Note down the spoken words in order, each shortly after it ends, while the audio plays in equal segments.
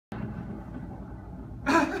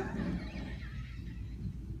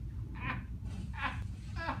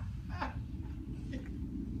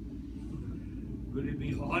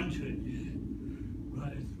be haunted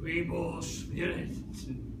by 3 more spirits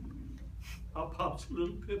and a Pop's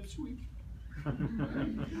little pipsqueak.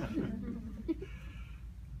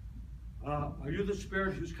 Are you the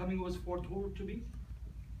spirit whose coming was foretold to me?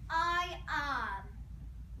 I am.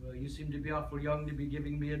 Well, you seem to be awful young to be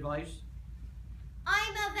giving me advice.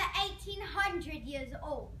 I'm over 1,800 years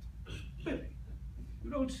old. Really? You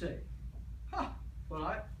don't say. Huh. Well,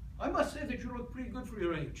 I must say that you look pretty good for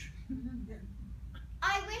your age.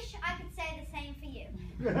 I wish I could say the same for you.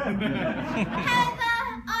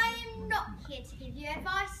 However, I am not here to give you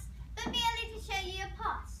advice, but merely to show you your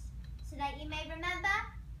past, so that you may remember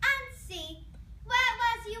and see where it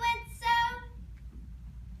was you went so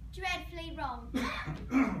dreadfully wrong.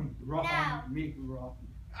 Wrong. Now, Me wrong.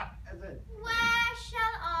 That's it. where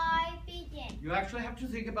shall I begin? You actually have to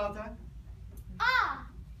think about that? Ah,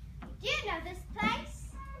 do you know this place?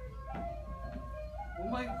 Oh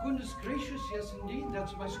my goodness gracious, yes indeed.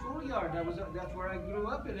 That's my schoolyard. That's where I grew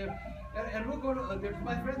up. And look, there's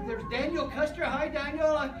my friend. There's Daniel Custer. Hi,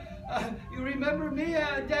 Daniel. You remember me,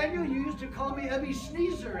 Daniel? You used to call me Ebby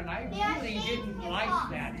Sneezer, and I really didn't like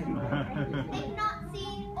that. They cannot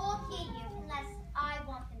see or hear you unless I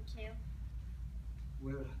want them to.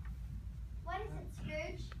 Well, What is it,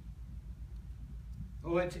 Scrooge?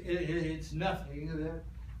 oh, it's nothing.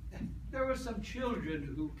 There were some children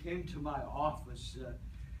who came to my office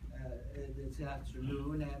this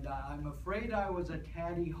afternoon, and I'm afraid I was a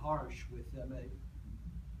tatty harsh with them.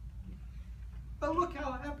 But look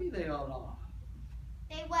how happy they all are.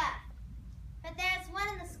 They were. But there's one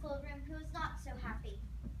in the schoolroom who is not so happy.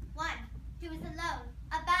 One who is alone,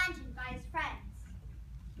 abandoned by his friends.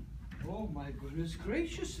 Oh my goodness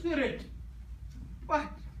gracious, Spirit! Why,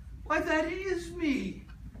 that is me!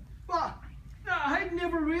 Why, I'd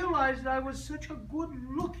never realized I was such a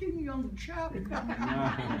good-looking young chap.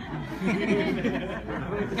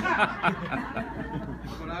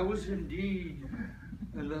 But I was indeed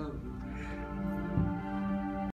alone.